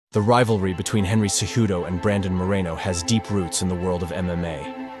The rivalry between Henry Cejudo and Brandon Moreno has deep roots in the world of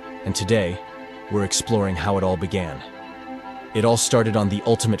MMA. And today, we're exploring how it all began. It all started on The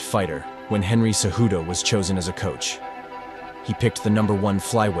Ultimate Fighter, when Henry Cejudo was chosen as a coach. He picked the #1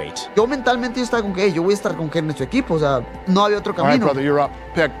 flyweight. Yo mentalmente yo estaba con que yo voy a estar con que en nuestro equipo, o sea, no había otro camino. All right, brother, you're up.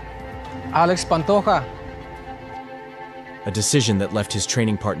 Pick. Alex Pantoja. A decision that left his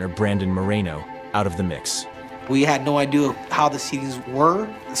training partner Brandon Moreno out of the mix. We had no idea how the seedings were.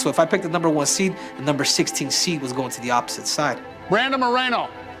 So if I picked the #1 seed, the number 16 seed was going to the opposite side. Brandon Moreno.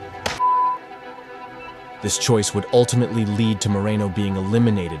 This choice would ultimately lead to Moreno being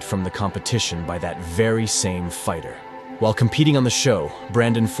eliminated from the competition by that very same fighter. While competing on the show,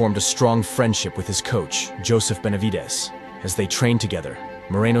 Brandon formed a strong friendship with his coach, Joseph Benavidez. As they trained together,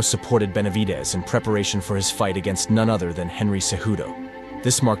 Moreno supported Benavidez in preparation for his fight against none other than Henry Cejudo.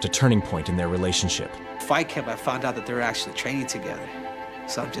 This marked a turning point in their relationship. Fight camp, I found out that they were actually training together.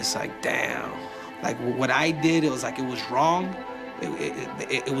 So I'm just like, damn. Like what I did, it was wrong.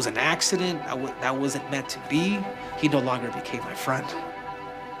 It was an accident. That wasn't meant to be. He no longer became my friend.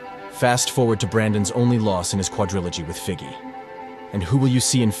 Fast forward to Brandon's only loss in his quadrilogy with Figgy. And who will you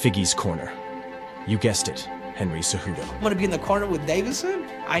see in Figgy's corner? You guessed it, Henry Cejudo. I'm gonna be in the corner with Davison.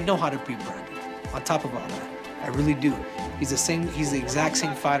 I know how to beat Brandon. On top of all that, I really do. He's the exact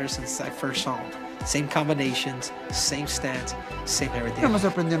same fighter since I first saw him. Same combinations, same stance, same everything. No me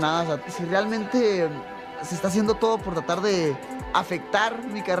sorprendió nada, o sea, si realmente se está haciendo todo por tratar de afectar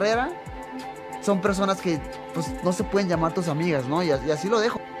mi carrera, son personas que pues no se pueden llamar tus amigas, ¿no? Y así lo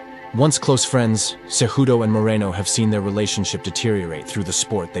dejo. Once close friends, Cejudo and Moreno have seen their relationship deteriorate through the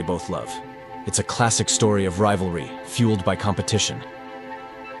sport they both love. It's a classic story of rivalry, fueled by competition.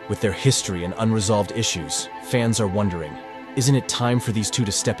 With their history and unresolved issues, fans are wondering, isn't it time for these two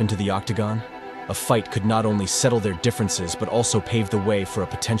to step into the octagon? A fight could not only settle their differences, but also pave the way for a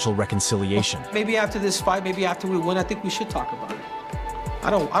potential reconciliation. Maybe after this fight, maybe after we win, I think we should talk about it. I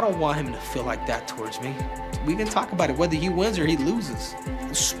don't want him to feel like that towards me. We can talk about it, whether he wins or he loses.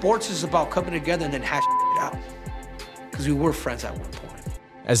 Sports is about coming together and then hashing it out. Because we were friends at one point.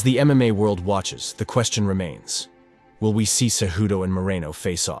 As the MMA world watches, the question remains, will we see Cejudo and Moreno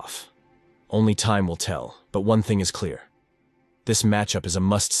face off? Only time will tell, but one thing is clear. This matchup is a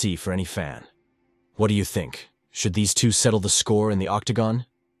must-see for any fan. What do you think? Should these two settle the score in the octagon?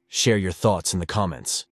 Share your thoughts in the comments.